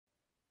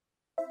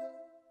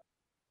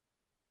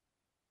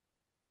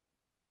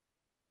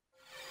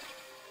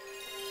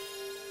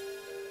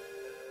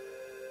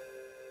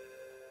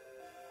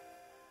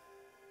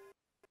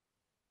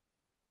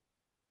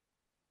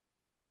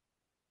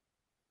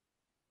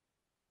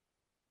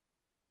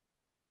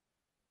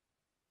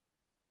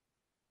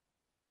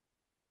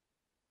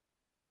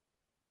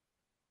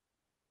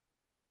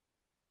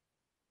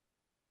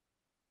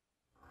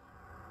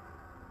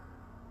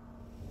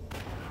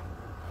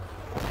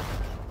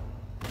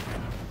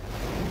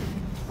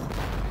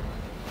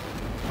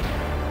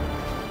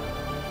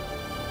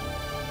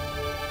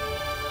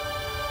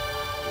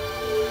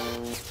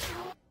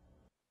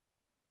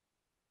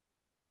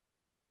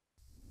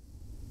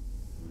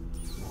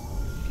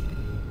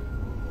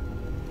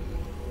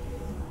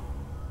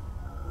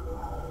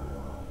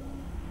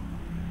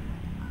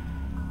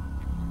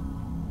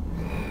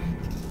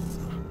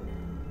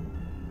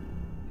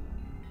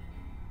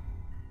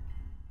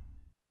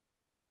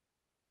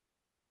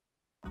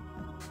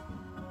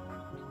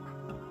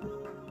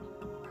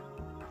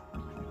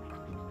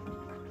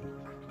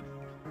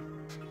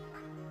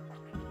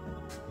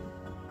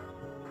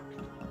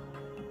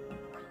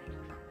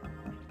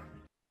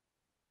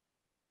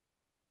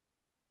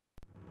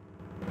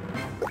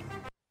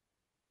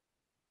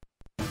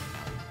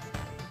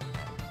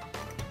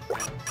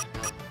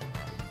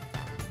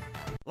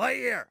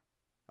Lightyear,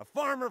 a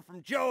farmer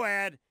from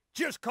Joad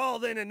just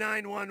called in a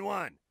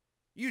 911.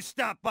 You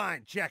stop by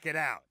and check it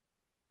out.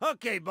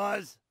 Okay,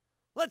 Buzz,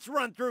 let's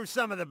run through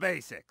some of the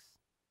basics.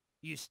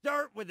 You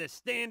start with a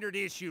standard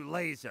issue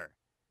laser.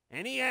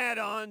 Any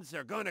add-ons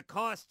are going to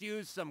cost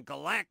you some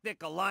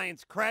Galactic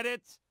Alliance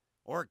credits,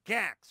 or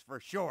GACs for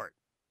short.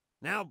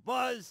 Now,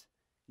 Buzz,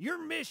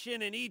 your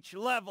mission in each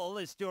level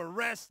is to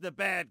arrest the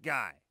bad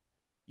guy.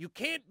 You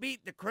can't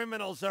beat the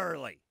criminals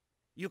early.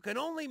 You can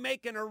only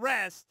make an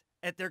arrest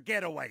at their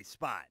getaway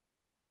spot.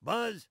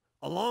 Buzz,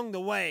 along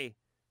the way,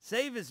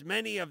 save as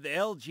many of the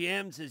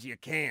LGMs as you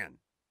can.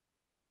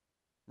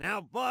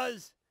 Now,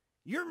 Buzz,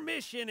 your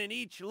mission in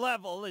each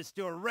level is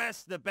to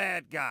arrest the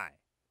bad guy.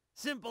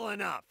 Simple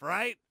enough,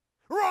 right?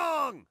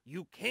 Wrong!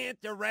 You can't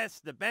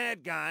arrest the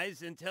bad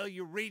guys until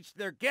you reach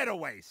their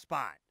getaway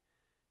spot.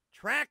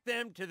 Track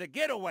them to the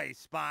getaway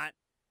spot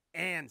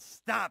and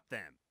stop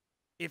them.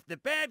 If the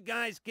bad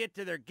guys get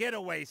to their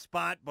getaway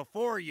spot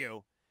before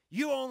you,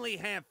 you only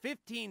have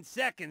 15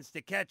 seconds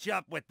to catch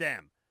up with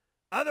them.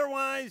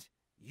 Otherwise,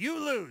 you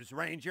lose,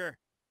 Ranger.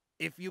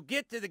 If you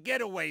get to the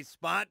getaway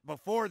spot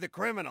before the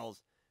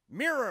criminals,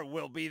 Mirror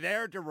will be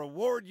there to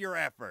reward your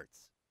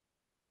efforts.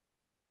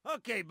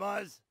 Okay,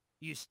 Buzz,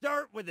 you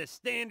start with a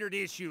standard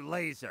issue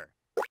laser.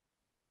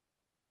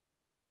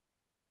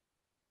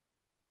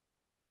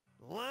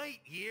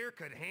 Lightyear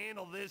could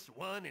handle this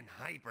one in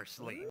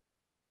hypersleep.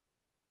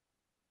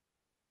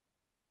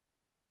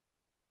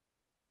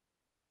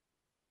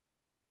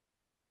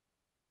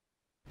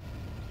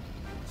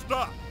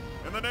 Stop!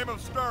 In the name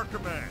of Star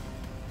Command!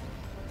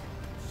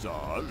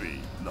 Sorry,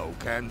 no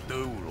can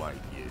do,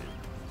 Lightyear.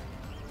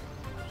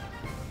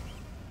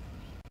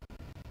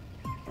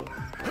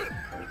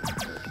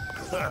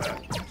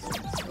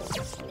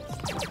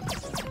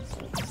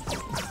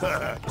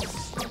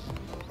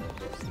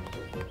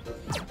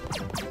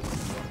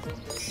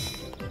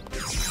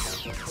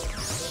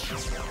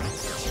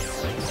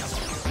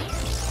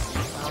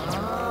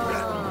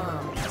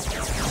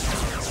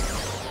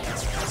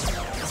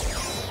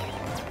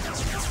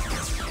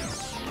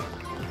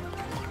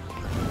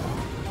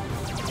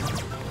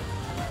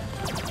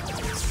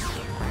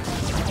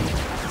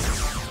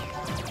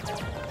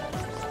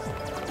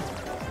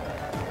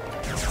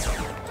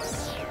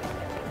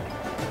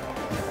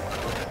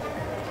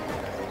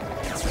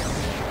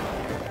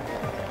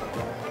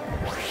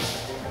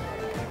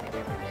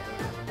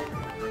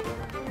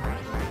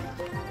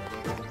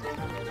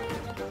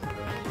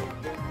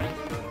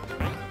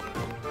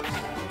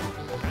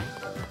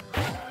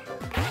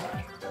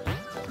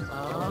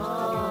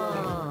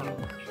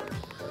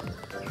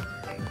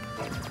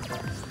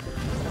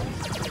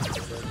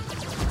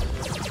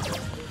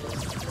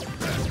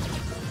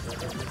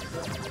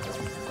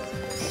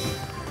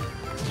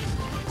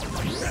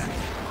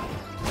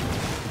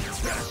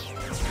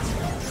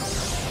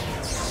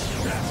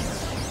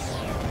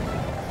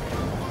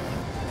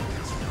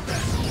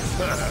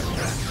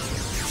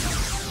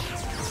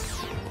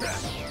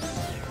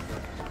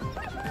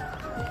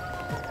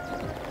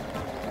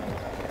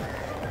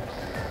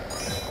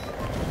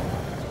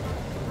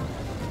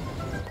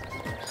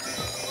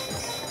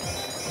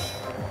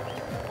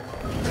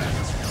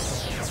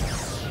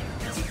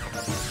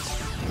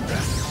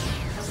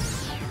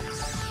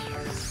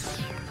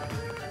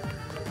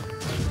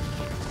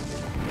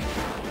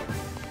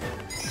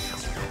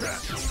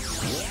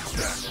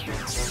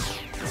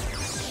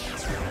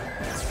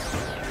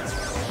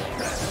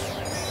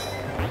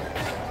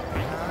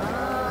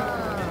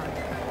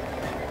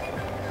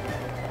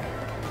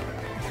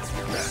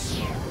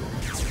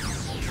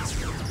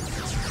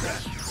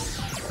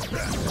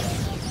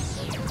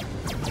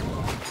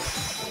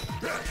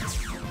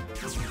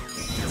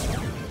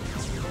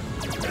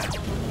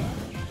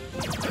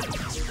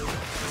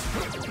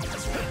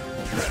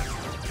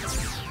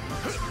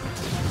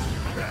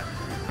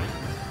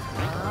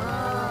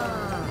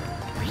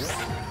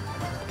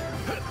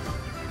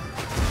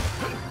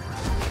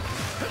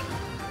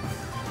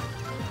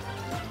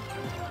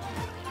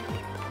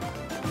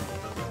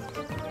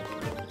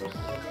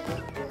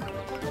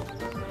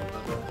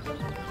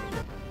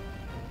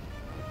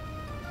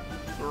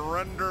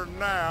 Surrender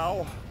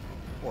now,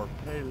 or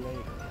pay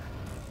later.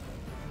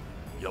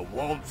 You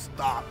won't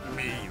stop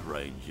me,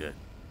 Ranger.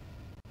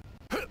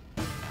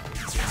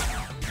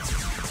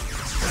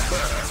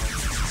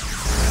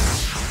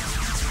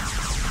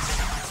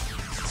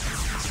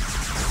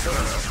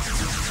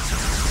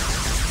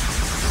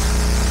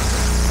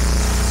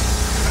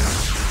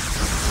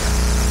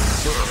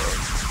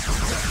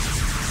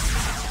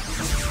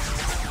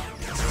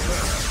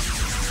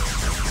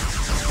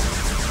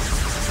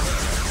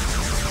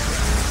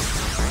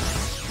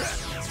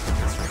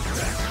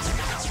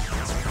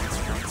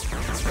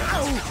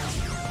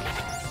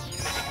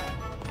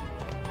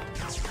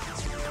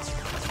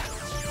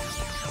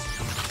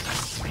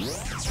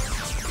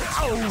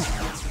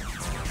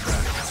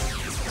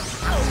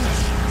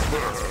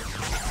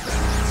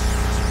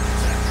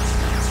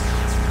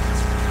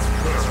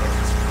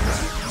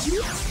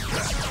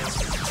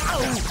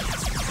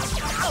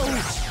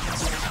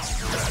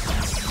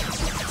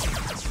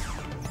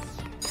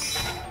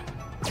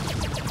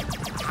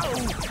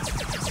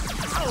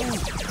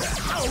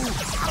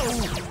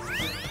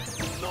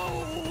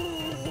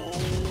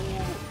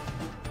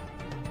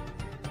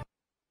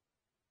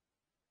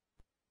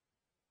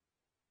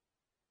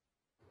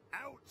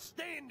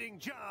 Outstanding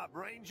job,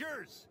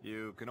 Rangers!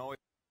 You can always...